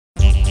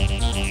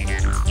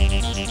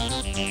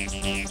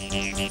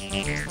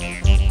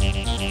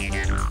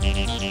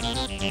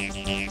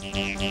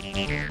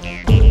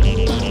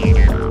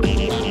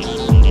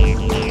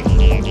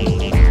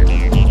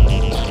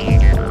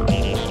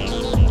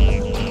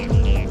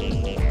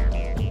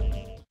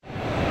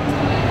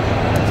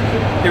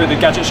here at the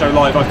Gadget Show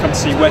Live, I've come to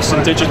see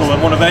Western Digital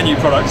and one of their new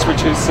products,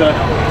 which is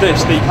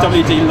this, the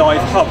WD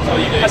Live Hub.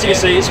 As you can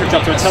see, it's hooked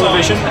up to a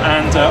television,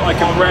 and I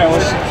can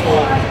browse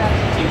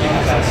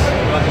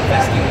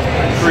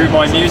through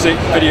my music,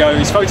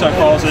 videos, photo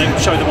files, and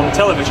show them on the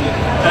television.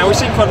 Now, we've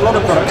seen quite a lot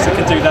of products that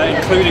can do that,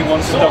 including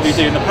ones from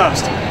WD in the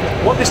past.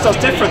 What this does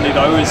differently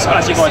though is,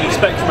 as you might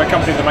expect from a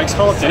company that makes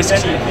hard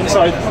disks,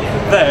 inside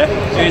there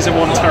is a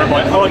 1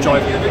 terabyte hard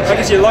drive. That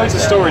gives you loads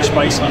of storage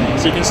space,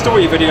 so you can store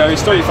your videos,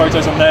 store your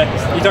photos on there.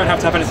 You don't have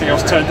to have anything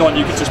else turned on,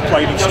 you can just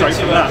play them straight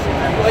from that.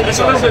 It's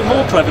a little bit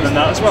more clever than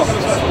that as well.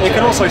 It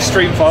can also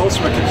stream files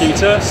from a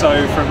computer, so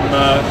from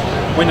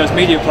Windows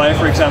Media Player,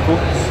 for example.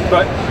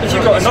 But if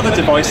you've got another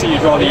device that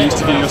you'd rather use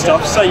to do your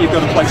stuff, say you've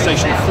got a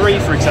PlayStation 3,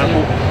 for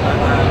example,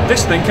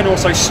 this thing can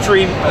also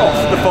stream off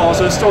the files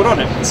that are stored on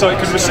it. So it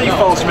can receive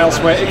files from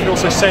elsewhere, it can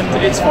also send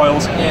its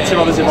files to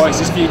other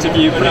devices for you to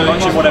view pretty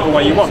much in whatever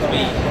way you want.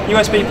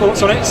 USB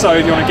ports on it, so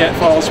if you want to get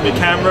files from your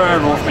camera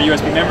or from a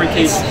USB memory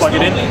key, plug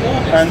it in.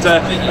 And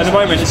at the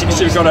moment, as you can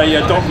see, we've got a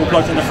dongle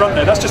plugged in the front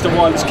there. That's just a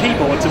wireless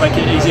keyboard to make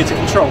it easier to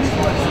control.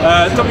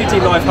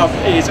 WD Live Hub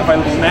is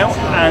available now,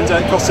 and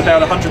it costs about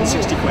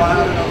 160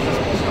 quid.